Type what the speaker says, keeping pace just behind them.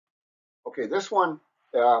Okay, this one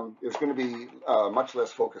is going to be much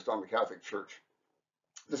less focused on the Catholic Church.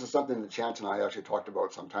 This is something that Chance and I actually talked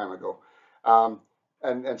about some time ago. Um,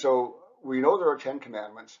 and so we know there are 10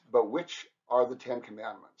 commandments, but which are the 10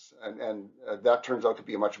 commandments? And that turns out to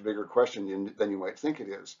be a much bigger question than you might think it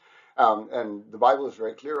is. And the Bible is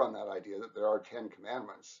very clear on that idea that there are 10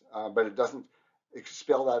 commandments, but it doesn't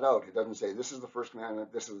spell that out. It doesn't say this is the first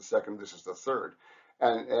commandment, this is the second, this is the third.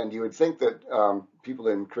 And you would think that people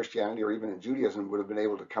in Christianity or even in Judaism would have been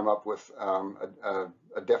able to come up with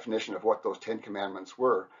a definition of what those 10 commandments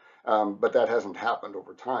were, but that hasn't happened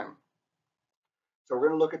over time. So we're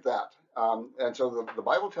going to look at that. And so the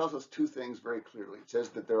Bible tells us two things very clearly. It says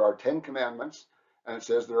that there are 10 commandments, and it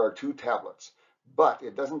says there are two tablets. But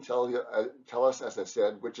it doesn't tell us, as I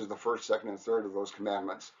said, which is the first, second, and third of those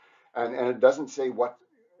commandments. And it doesn't say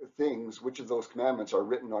which of those commandments are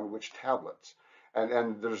written on which tablets.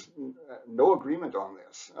 And there's no agreement on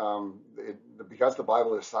this. Because the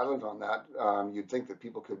Bible is silent on that, you'd think that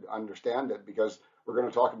people could understand it, because we're going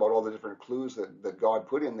to talk about all the different clues that God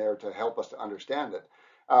put in there to help us to understand it.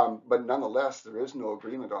 But nonetheless, there is no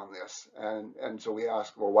agreement on this. And so we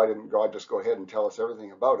ask, well, why didn't God just go ahead and tell us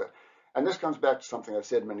everything about it? And this comes back to something I've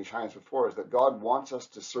said many times before, is that God wants us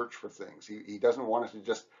to search for things. He doesn't want us to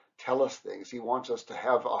just tell us things. He wants us to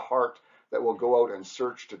have a heart that will go out and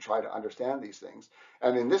search to try to understand these things.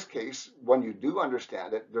 And in this case, when you do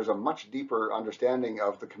understand it, there's a much deeper understanding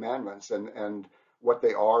of the commandments and what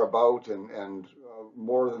they are about, and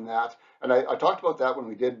more than that. And I talked about that when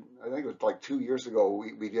we did, I think it was like 2 years ago,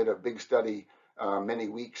 we did a big study, many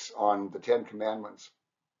weeks, on the 10 Commandments.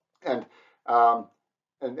 And um,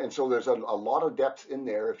 and so there's a lot of depth in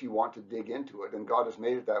there if you want to dig into it, and God has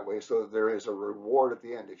made it that way so that there is a reward at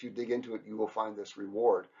the end. If you dig into it, you will find this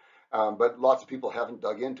reward. But lots of people haven't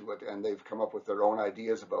dug into it, and they've come up with their own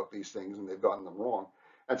ideas about these things, and they've gotten them wrong.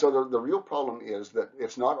 And so the real problem is that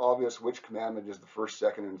it's not obvious which commandment is the first,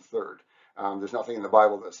 second, and third. There's nothing in the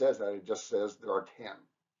Bible that says that. It just says there are 10.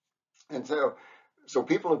 And so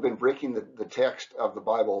people have been breaking the text of the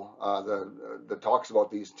Bible that talks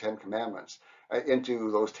about these 10 commandments into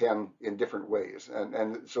those 10 in different ways.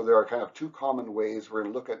 And so there are kind of two common ways. We're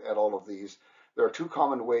going to look at all of these. There are two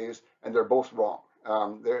common ways, and they're both wrong.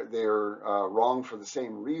 They're wrong for the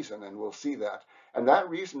same reason, and we'll see that. And that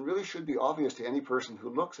reason really should be obvious to any person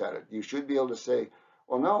who looks at it. You should be able to say,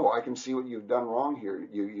 well, no, I can see what you've done wrong here.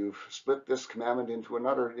 You've split this commandment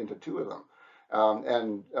into two of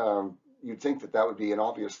them. You'd think that would be an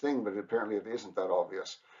obvious thing, but apparently it isn't that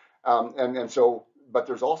obvious. But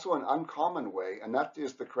there's also an uncommon way, and that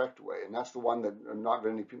is the correct way, and that's the one that not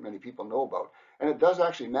many people know about. And it does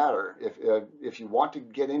actually matter. If you want to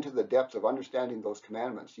get into the depths of understanding those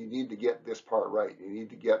commandments, you need to get this part right. You need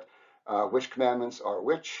to get which commandments are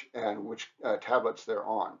which, and which tablets they're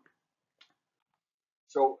on.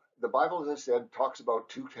 So the Bible, as I said, talks about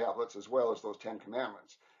two tablets as well as those 10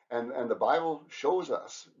 commandments. And the Bible shows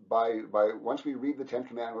us by once we read the 10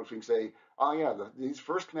 commandments, we can say, oh yeah, these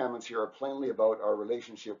first commandments here are plainly about our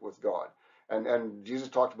relationship with God. And Jesus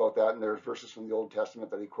talked about that, and there's verses from the Old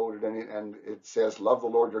Testament that he quoted, and it says, love the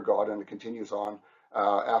Lord your God, and it continues on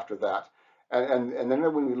after that. And then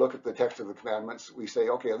when we look at the text of the commandments, we say,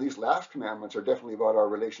 okay, these last commandments are definitely about our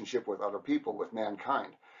relationship with other people, with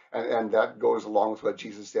mankind. And that goes along with what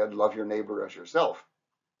Jesus said, love your neighbor as yourself.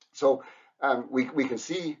 So we can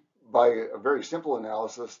see by a very simple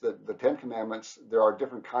analysis that the 10 commandments, there are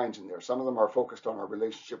different kinds in there. Some of them are focused on our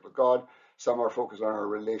relationship with God. Some are focused on our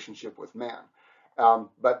relationship with man.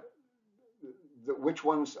 But which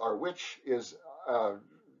ones are which is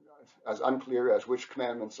as unclear as which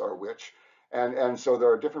commandments are which. And so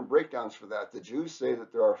there are different breakdowns for that. The Jews say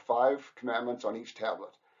that there are 5 commandments on each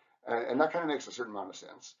tablet. And that kind of makes a certain amount of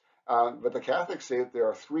sense. But the Catholics say that there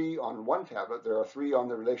are 3 on one tablet, there are 3 on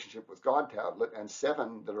the relationship with God tablet, and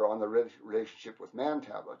 7 that are on the relationship with man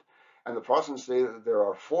tablet. And the Protestants say that there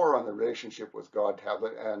are 4 on the relationship with God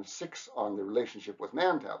tablet and 6 on the relationship with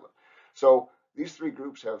man tablet. So these 3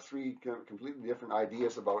 groups have 3 completely different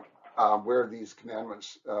ideas about where these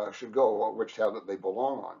commandments should go, or which tablet they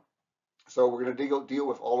belong on. So we're going to deal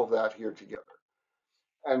with all of that here together.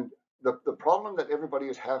 And the problem that everybody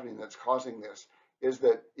is having that's causing this is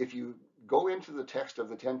that if you go into the text of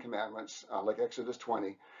the 10 Commandments, like Exodus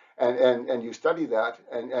 20, and you study that,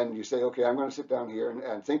 and you say, okay, I'm going to sit down here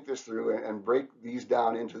and think this through and break these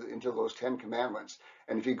down into those 10 commandments.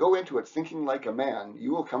 And if you go into it thinking like a man,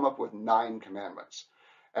 you will come up with 9 commandments.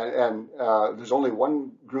 And there's only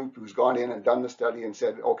one group who's gone in and done the study and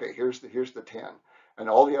said, okay, here's the 10. And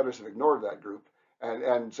all the others have ignored that group.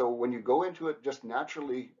 And so when you go into it just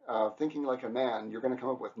naturally thinking like a man, you're going to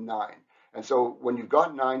come up with 9. And so when you've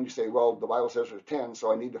got 9, you say, well, the Bible says there's 10,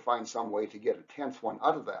 so I need to find some way to get a 10th one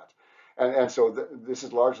out of that. And so this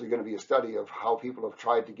is largely going to be a study of how people have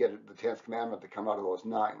tried to get the 10th commandment to come out of those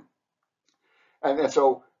 9. And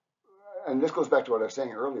so, and this goes back to what I was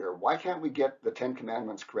saying earlier, why can't we get the 10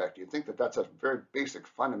 commandments correct? You'd think that that's a very basic,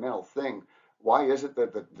 fundamental thing. Why is it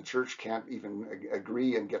that the church can't even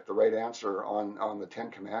agree and get the right answer on the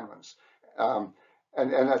 10 commandments?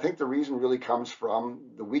 And I think the reason really comes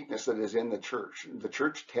from the weakness that is in the church. The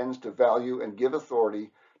church tends to value and give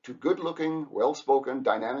authority to good-looking, well-spoken,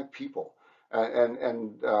 dynamic people.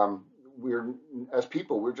 We're, as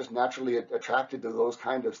people, we're just naturally attracted to those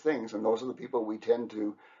kind of things, and those are the people we tend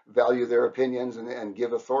to value their opinions and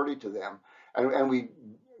give authority to them. And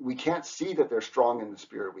we can't see that they're strong in the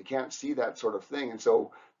spirit. We can't see that sort of thing, and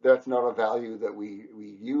so that's not a value that we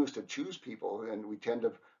use to choose people, and we tend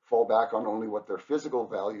to fall back on only what their physical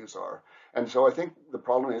values are. And so I think the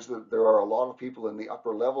problem is that there are a lot of people in the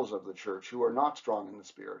upper levels of the church who are not strong in the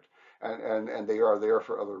spirit, and they are there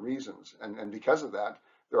for other reasons. And because of that,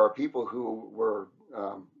 there are people who were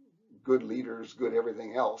good leaders, good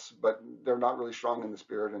everything else, but they're not really strong in the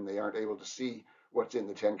spirit, and they aren't able to see what's in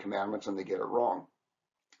the 10 commandments, and they get it wrong.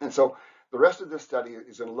 And so the rest of this study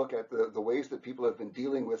is going to look at the ways that people have been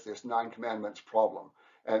dealing with this 9 commandments problem.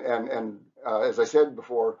 And as I said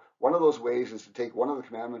before, one of those ways is to take one of the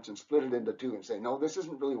commandments and split it into 2 and say, no, this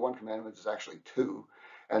isn't really 1 commandment, it's actually 2.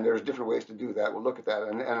 And there's different ways to do that. We'll look at that.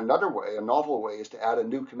 And another way, a novel way, is to add a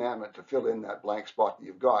new commandment to fill in that blank spot that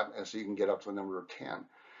you've got, and so you can get up to the number of 10.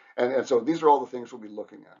 And so these are all the things we'll be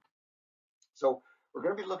looking at. So we're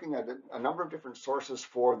going to be looking at a number of different sources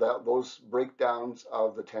for those breakdowns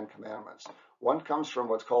of the 10 commandments. One comes from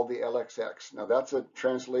what's called the LXX. Now that's a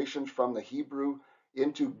translation from the Hebrew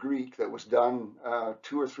into Greek that was done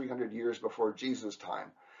 200 or 300 years before Jesus'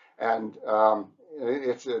 time. And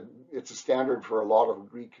it's a standard for a lot of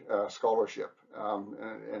Greek scholarship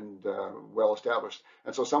and well established.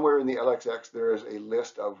 And so somewhere in the LXX there is a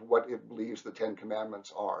list of what it believes the 10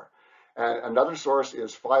 commandments are. And another source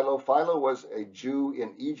is Philo. Philo was a Jew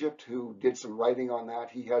in Egypt who did some writing on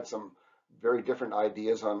that. He had some very different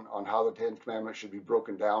ideas on how the 10 commandments should be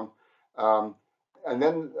broken down. And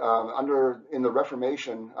then in the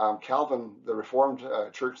Reformation, Calvin, the Reformed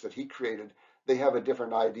church that he created, they have a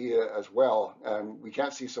different idea as well. And we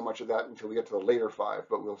can't see so much of that until we get to the later 5,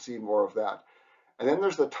 but we'll see more of that. And then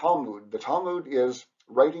there's the Talmud. The Talmud is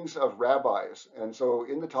writings of rabbis. And so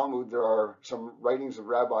in the Talmud, there are some writings of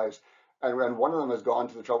rabbis. And one of them has gone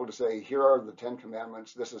to the trouble to say, here are the 10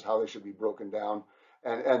 commandments. This is how they should be broken down.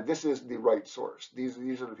 And this is the right source. These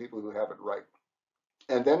are the people who have it right.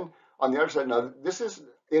 And then on the other side, now this is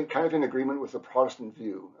kind of in agreement with the Protestant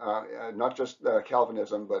view, not just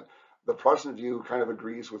Calvinism, but the Protestant view kind of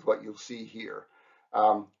agrees with what you'll see here.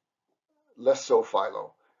 Less so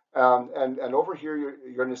Philo. And over here,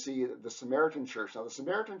 you're going to see the Samaritan Church. Now, the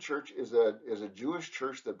Samaritan Church is a Jewish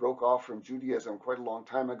church that broke off from Judaism quite a long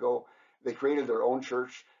time ago. They created their own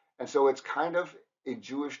church, and so it's kind of a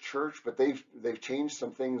Jewish church, but they've changed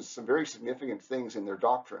some things, some very significant things in their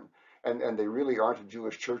doctrine, and they really aren't a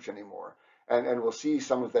Jewish church anymore. And we'll see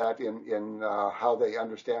some of that in how they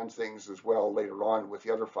understand things as well later on with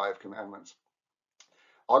the other 5 commandments.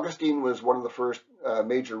 Augustine was one of the first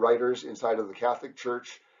major writers inside of the Catholic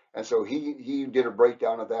Church. And so he did a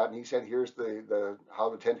breakdown of that, and he said, here's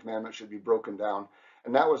how the 10 commandments should be broken down.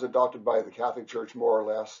 And that was adopted by the Catholic Church more or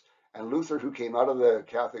less. And Luther, who came out of the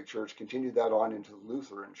Catholic Church, continued that on into the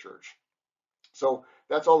Lutheran Church. So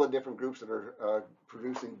that's all the different groups that are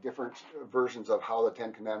producing different versions of how the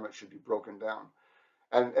 10 commandments should be broken down.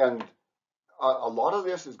 And a lot of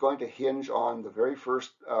this is going to hinge on the very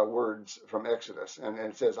first words from Exodus. And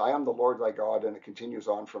it says, I am the Lord thy God, and it continues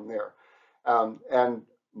on from there. And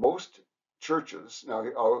most churches,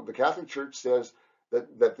 now the Catholic Church says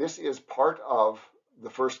that this is part of the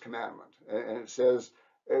first commandment. And it says,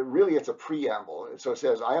 really it's a preamble. So it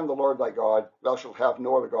says, I am the Lord thy God, thou shalt have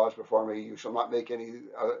no other gods before me, you shall not make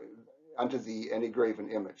unto thee any graven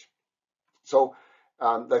image. So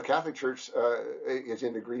the Catholic Church is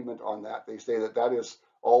in agreement on that. They say that is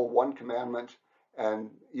all one commandment, and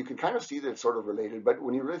you can kind of see that it's sort of related, but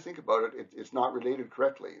when you really think about it, it's not related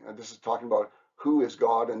correctly. And this is talking about who is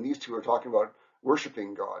God, and these two are talking about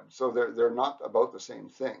worshiping God. So they're not about the same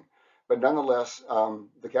thing. But nonetheless,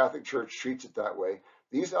 the Catholic Church treats it that way.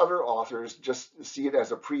 These other authors just see it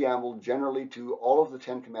as a preamble generally to all of the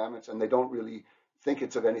 10 commandments, and they don't really think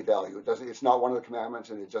it's of any value. It's not one of the commandments,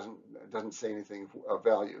 and it doesn't say anything of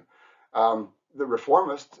value. The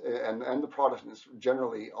Reformists and the Protestants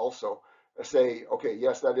generally also say, okay,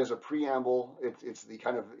 yes, that is a preamble. It's the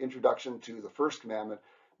kind of introduction to the first commandment,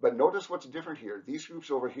 But notice what's different here. These groups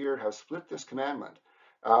over here have split this commandment.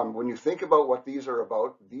 When you think about what these are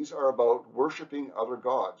about worshiping other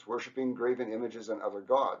gods, worshiping graven images and other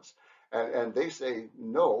gods. And they say,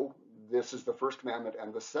 no, this is the first commandment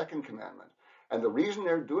and the second commandment. And the reason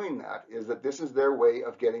they're doing that is that this is their way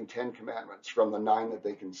of getting 10 commandments from the 9 that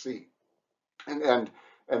they can see.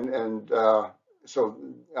 So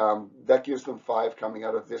that gives them 5 coming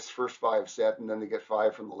out of this first 5 set, and then they get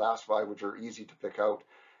 5 from the last 5, which are easy to pick out,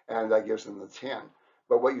 and that gives them the 10.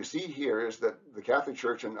 But what you see here is that the Catholic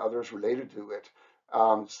Church and others related to it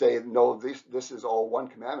say, no, this is all one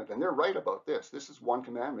commandment. And they're right about this. This is one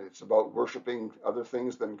commandment. It's about worshiping other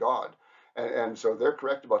things than God. And so they're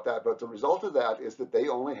correct about that. But the result of that is that they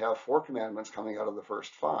only have 4 commandments coming out of the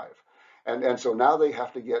first 5. And so now they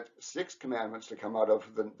have to get 6 commandments to come out of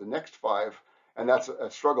the next 5. And that's a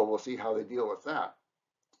struggle. We'll see how they deal with that.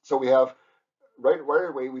 So we have right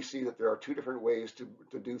away, we see that there are 2 different ways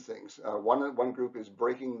to do things. One group is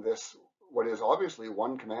breaking this, what is obviously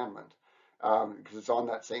one commandment, because it's on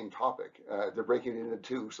that same topic. They're breaking it into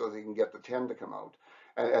 2 so they can get the 10 to come out.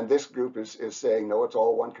 And this group is saying, no, it's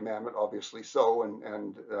all one commandment, obviously so,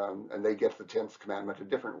 and they get the 10th commandment a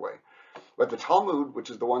different way. But the Talmud, which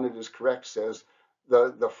is the one that is correct, says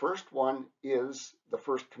the first one is the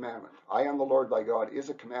first commandment. I am the Lord thy God is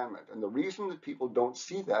a commandment. And the reason that people don't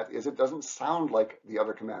see that is it doesn't sound like the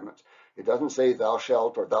other commandments. It doesn't say thou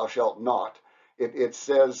shalt or thou shalt not. It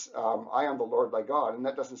says I am the Lord thy God, and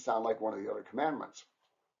that doesn't sound like one of the other commandments.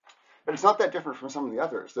 But it's not that different from some of the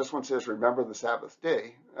others. This one says remember the Sabbath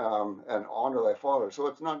day and honor thy father. So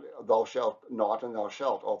it's not thou shalt not and thou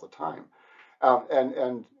shalt all the time.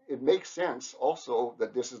 And it makes sense also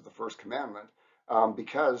that this is the first commandment.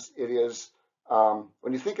 Because it is,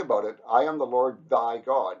 when you think about it, I am the Lord thy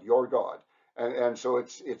God, your God. And so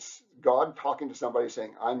it's God talking to somebody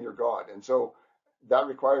saying, I'm your God. And so that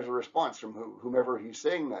requires a response from whomever he's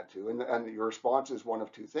saying that to. And your response is one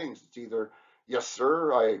of 2 things. It's either, yes,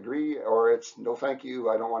 sir, I agree, or it's, no, thank you,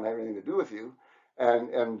 I don't want anything to do with you.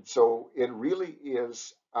 And so it really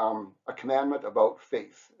is a commandment about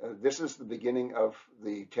faith. This is the beginning of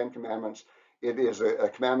the 10 commandments. It is a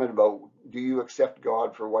commandment about, do you accept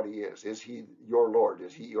God for what he is? Is he your Lord?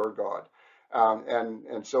 Is he your God?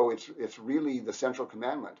 And so it's really the central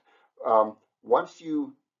commandment. Once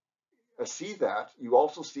you see that, you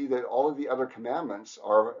also see that all of the other commandments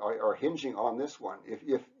are hinging on this one. If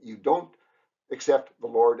you don't accept the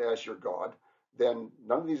Lord as your God, then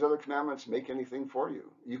none of these other commandments make anything for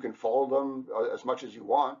you. You can follow them as much as you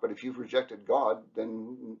want, but if you've rejected God,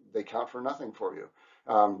 then they count for nothing for you.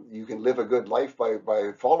 You can live a good life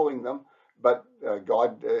by following them, but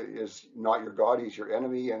God is not your God. He's your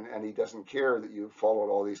enemy, and he doesn't care that you've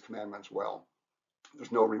followed all these commandments well.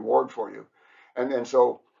 There's no reward for you. And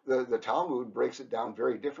so the Talmud breaks it down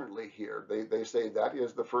very differently here. They say that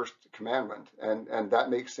is the first commandment, and that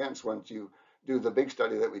makes sense once you do the big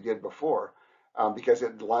study that we did before, because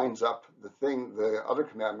it lines up the other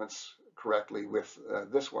commandments correctly with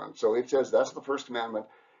this one. So it says that's the first commandment.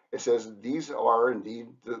 It says these are indeed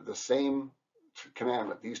the same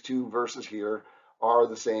commandment. These 2 verses here are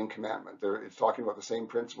the same commandment. It's talking about the same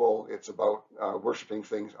principle. It's about worshiping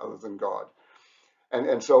things other than God.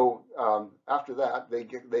 And so after that, they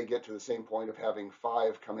get to the same point of having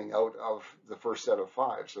 5 coming out of the first set of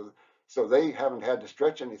 5. So they haven't had to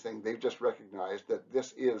stretch anything. They've just recognized that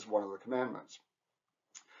this is one of the commandments.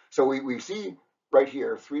 So we see right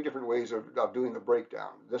here 3 different ways of doing the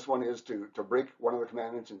breakdown. This one is to break one of the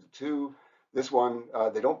commandments into 2. This one,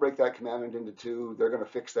 they don't break that commandment into 2. They're going to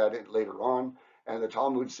fix that later on. And the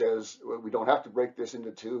Talmud says we don't have to break this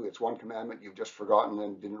into 2. It's one commandment. You've just forgotten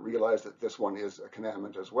and didn't realize that this one is a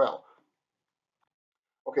commandment as well.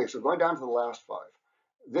 Okay, so going down to the last 5.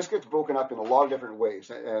 This gets broken up in a lot of different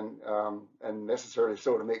ways, and necessarily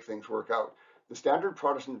so to make things work out. The standard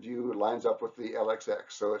Protestant view lines up with the LXX.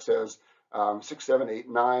 So it says 6, 7, 8,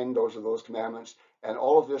 9, those are those commandments. And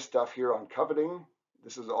all of this stuff here on coveting,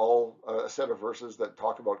 this is all a set of verses that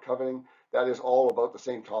talk about coveting. That is all about the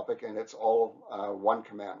same topic, and it's all one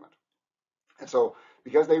commandment. And so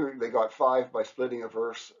because they got 5 by splitting a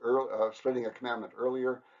commandment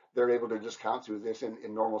earlier, they're able to just count through this in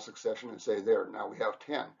normal succession and say, there, now we have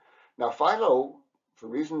 10. Now Philo, for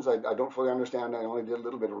reasons I don't fully understand, I only did a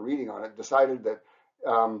little bit of reading on it, decided that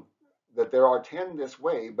that there are 10 this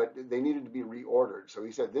way, but they needed to be reordered. So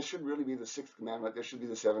he said, this should really be the 6th commandment, this should be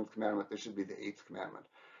the 7th commandment, this should be the 8th commandment.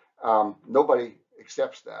 Nobody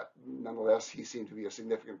accepts that. Nonetheless, he seemed to be a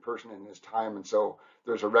significant person in his time, and so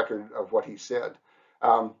there's a record of what he said.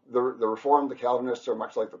 The Reformed, the Calvinists are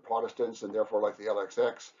much like the Protestants, and therefore like the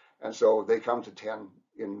LXX, and so they come to 10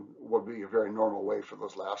 in what would be a very normal way for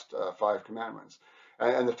those last 5 commandments.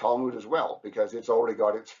 And the Talmud as well, because it's already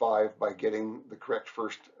got its 5 by getting the correct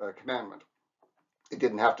first commandment. It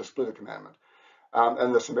didn't have to split a commandment.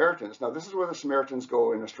 And the Samaritans, now this is where the Samaritans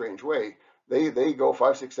go in a strange way. They go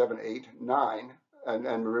 5, 6, 7, 8, 9, and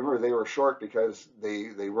remember they were short because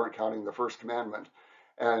they weren't counting the first commandment,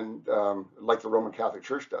 and like the Roman Catholic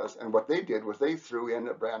Church does. And what they did was they threw in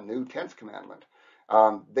a brand new 10th commandment.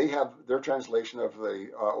 They have their translation of the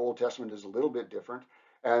Old Testament is a little bit different,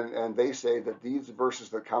 and they say that these verses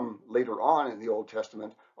that come later on in the Old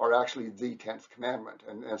Testament are actually the 10th commandment,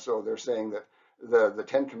 and so they're saying that the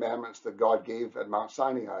 10 commandments that God gave at Mount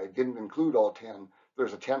Sinai didn't include all 10.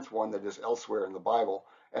 There's a 10th one that is elsewhere in the Bible,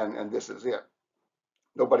 and this is it.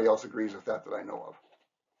 Nobody else agrees with that I know of.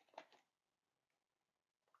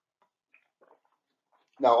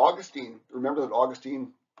 Now, Augustine, remember that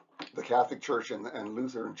Augustine, the Catholic Church and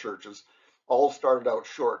Lutheran churches all started out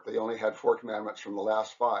short. They only had 4 commandments from the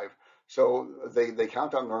last 5. So they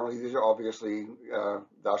count out normally. These are obviously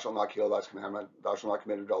thou shalt not kill, that's commandment. Thou shalt not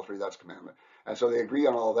commit adultery, that's commandment. And so they agree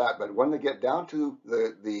on all that. But when they get down to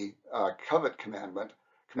the covet commandment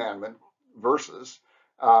verses,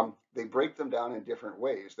 they break them down in different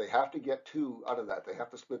ways. They have to get 2 out of that. They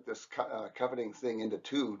have to split this coveting thing into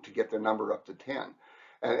 2 to get their number up to 10.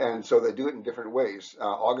 And so they do it in different ways.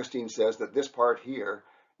 Augustine says that this part here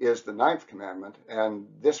is the 9th commandment, and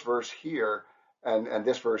this verse here and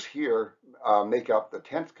this verse here make up the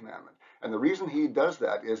 10th commandment. And the reason he does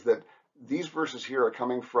that is that these verses here are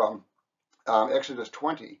coming from Exodus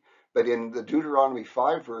 20, but in the Deuteronomy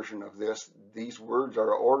 5 version of this, these words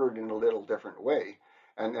are ordered in a little different way.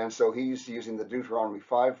 And so he's using the Deuteronomy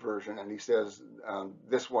 5 version, and he says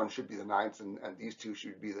this one should be the 9th, and these 2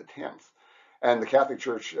 should be the 10th. And the Catholic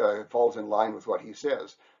Church falls in line with what he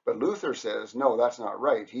says. But Luther says, no, that's not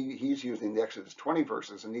right. He's using the Exodus 20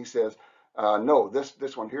 verses, and he says, no,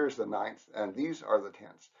 this one here is the 9th, and these are the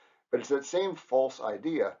 10th. But it's that same false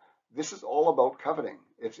idea. This is all about coveting.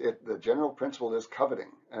 The general principle is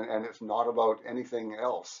coveting, and it's not about anything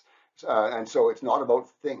else. And so it's not about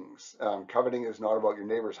things. Coveting is not about your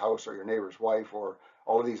neighbor's house or your neighbor's wife or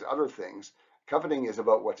all of these other things. Coveting is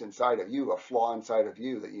about what's inside of you, a flaw inside of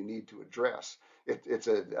you that you need to address. It's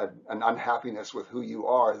an unhappiness with who you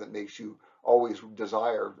are that makes you always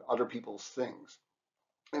desire other people's things.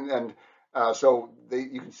 And so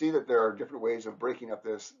you can see that there are different ways of breaking up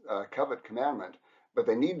this covet commandment, but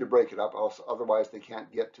they need to break it up, otherwise they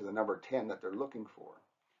can't get to the number 10 that they're looking for.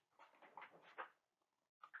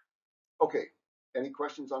 Okay, any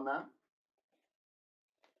questions on that?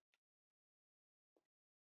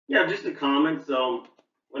 Yeah, just a comment. So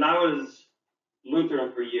when I was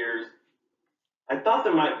Lutheran for years, I thought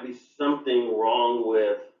there might be something wrong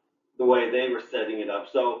with the way they were setting it up.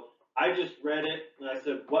 So I just read it and I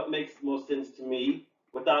said, what makes the most sense to me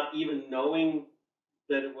without even knowing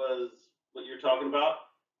that it was what you're talking about?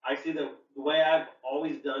 I see that the way I've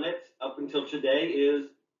always done it up until today is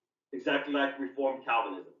exactly like Reformed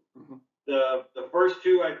Calvinism. Mm-hmm. The first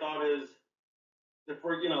 2 I thought is the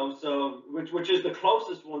first, so which is the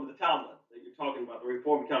closest one to the Talmud that you're talking about, the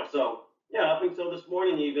Reformed Calvin. So yeah, up until this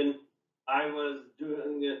morning even, I was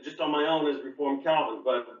doing it just on my own as Reformed Calvin,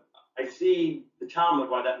 but I see the Talmud,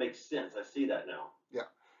 why that makes sense. I see that now. Yeah,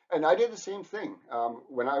 and I did the same thing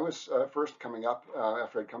when I was first coming up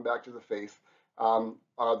after I'd come back to the faith.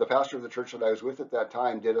 The pastor of the church that I was with at that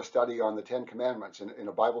time did a study on the 10 Commandments in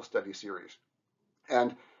a Bible study series,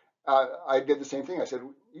 and I did the same thing. I said,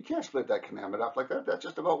 you can't split that commandment up like that. That's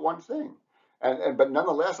just about one thing. But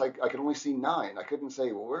nonetheless, I could only see 9. I couldn't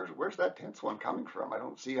say, well, where's that 10th one coming from? I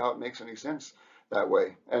don't see how it makes any sense that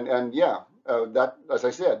way. And yeah, that, as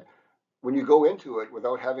I said, when you go into it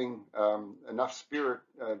without having enough spirit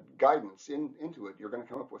guidance into it, you're going to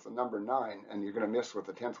come up with the number 9, and you're going to miss what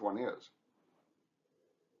the 10th one is.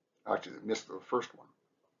 Actually, miss the first one.